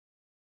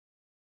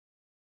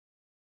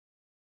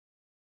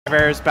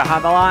Drivers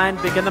behind the line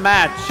begin the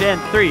match in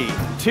 3,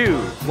 2,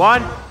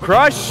 1,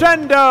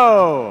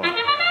 crescendo!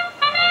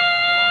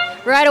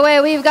 Right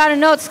away, we've got a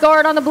note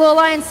scored on the Blue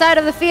Alliance side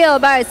of the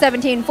field by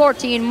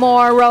 17-14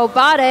 more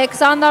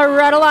Robotics. On the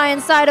Red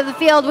Alliance side of the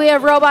field, we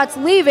have robots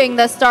leaving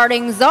the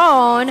starting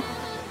zone.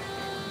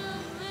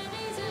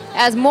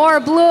 As more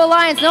Blue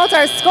Alliance notes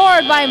are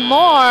scored by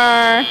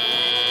more.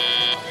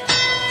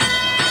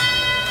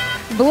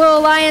 Blue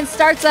Alliance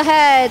starts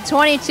ahead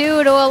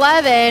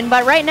 22-11,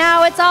 but right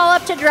now it's all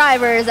up to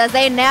drivers as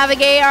they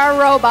navigate our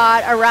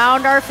robot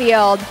around our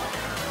field.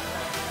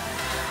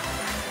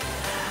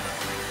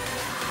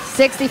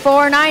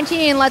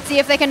 64-19, let's see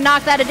if they can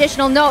knock that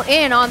additional note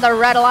in on the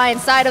Red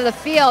Alliance side of the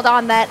field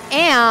on that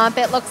amp.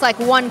 It looks like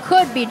one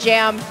could be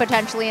jammed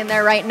potentially in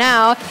there right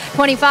now.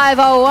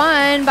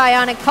 25-01,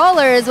 Bionic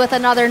Colors with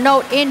another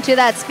note into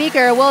that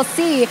speaker. We'll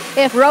see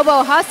if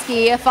Robo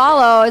Husky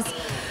follows.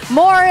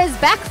 More is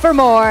back for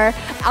more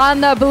on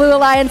the Blue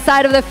Alliance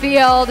side of the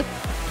field.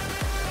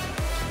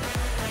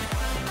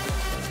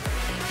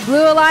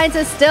 Blue Alliance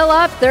is still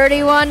up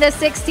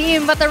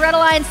 31-16, but the Red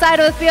Alliance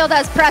side of the field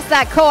has pressed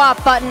that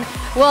co-op button.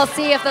 We'll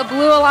see if the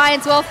Blue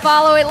Alliance will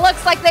follow. It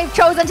looks like they've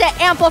chosen to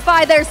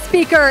amplify their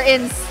speaker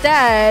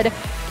instead.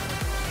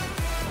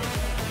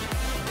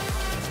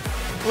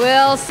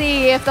 We'll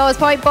see if those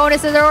point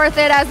bonuses are worth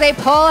it as they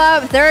pull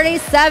up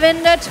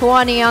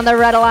 37-20 on the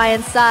Red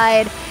Alliance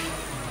side.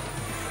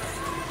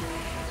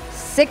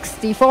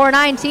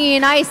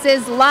 64-19, Ice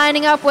is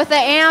lining up with the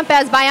amp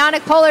as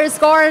Bionic Polars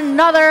score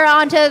another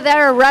onto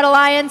their Red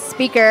Alliance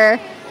speaker.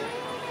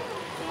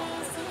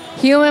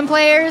 Human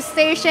Players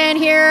station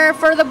here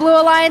for the Blue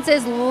Alliance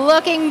is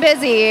looking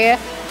busy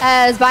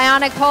as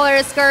Bionic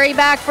Polars scurry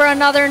back for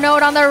another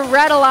note on the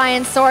Red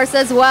Alliance source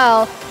as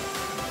well.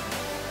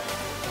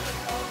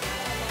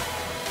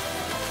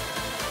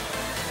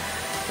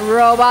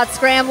 Robots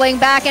scrambling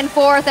back and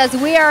forth as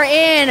we are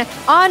in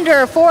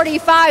under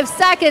 45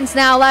 seconds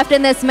now left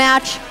in this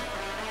match.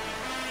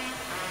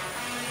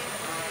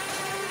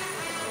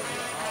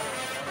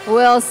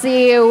 We'll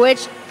see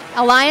which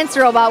Alliance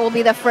robot will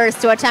be the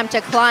first to attempt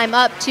to climb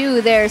up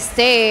to their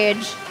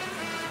stage.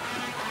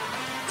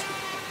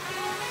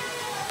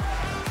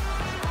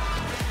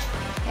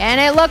 And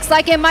it looks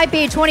like it might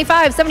be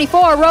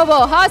 25-74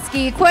 Robo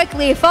Husky,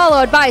 quickly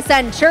followed by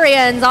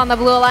Centurions on the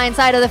Blue Alliance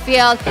side of the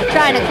field,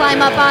 trying to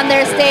climb up on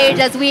their stage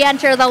as we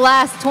enter the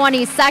last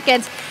 20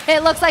 seconds.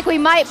 It looks like we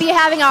might be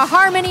having a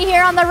harmony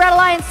here on the Red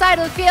Alliance side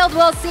of the field.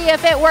 We'll see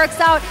if it works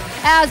out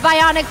as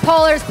Bionic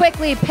Polars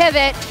quickly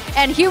pivot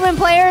and Human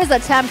Players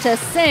attempt to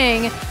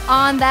sing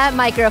on that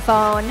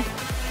microphone.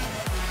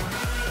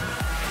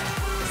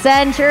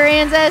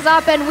 Centurions is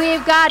up, and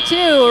we've got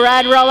two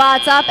red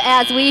robots up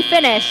as we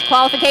finish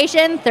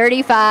Qualification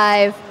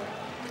 35.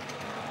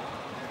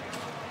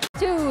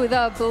 To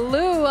the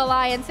Blue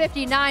Alliance,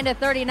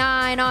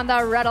 59-39 on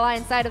the Red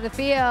Alliance side of the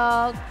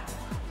field.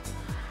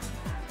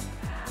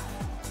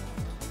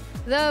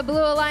 The Blue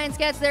Alliance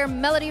gets their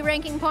Melody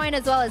ranking point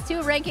as well as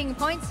 2 ranking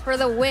points for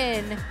the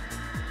win.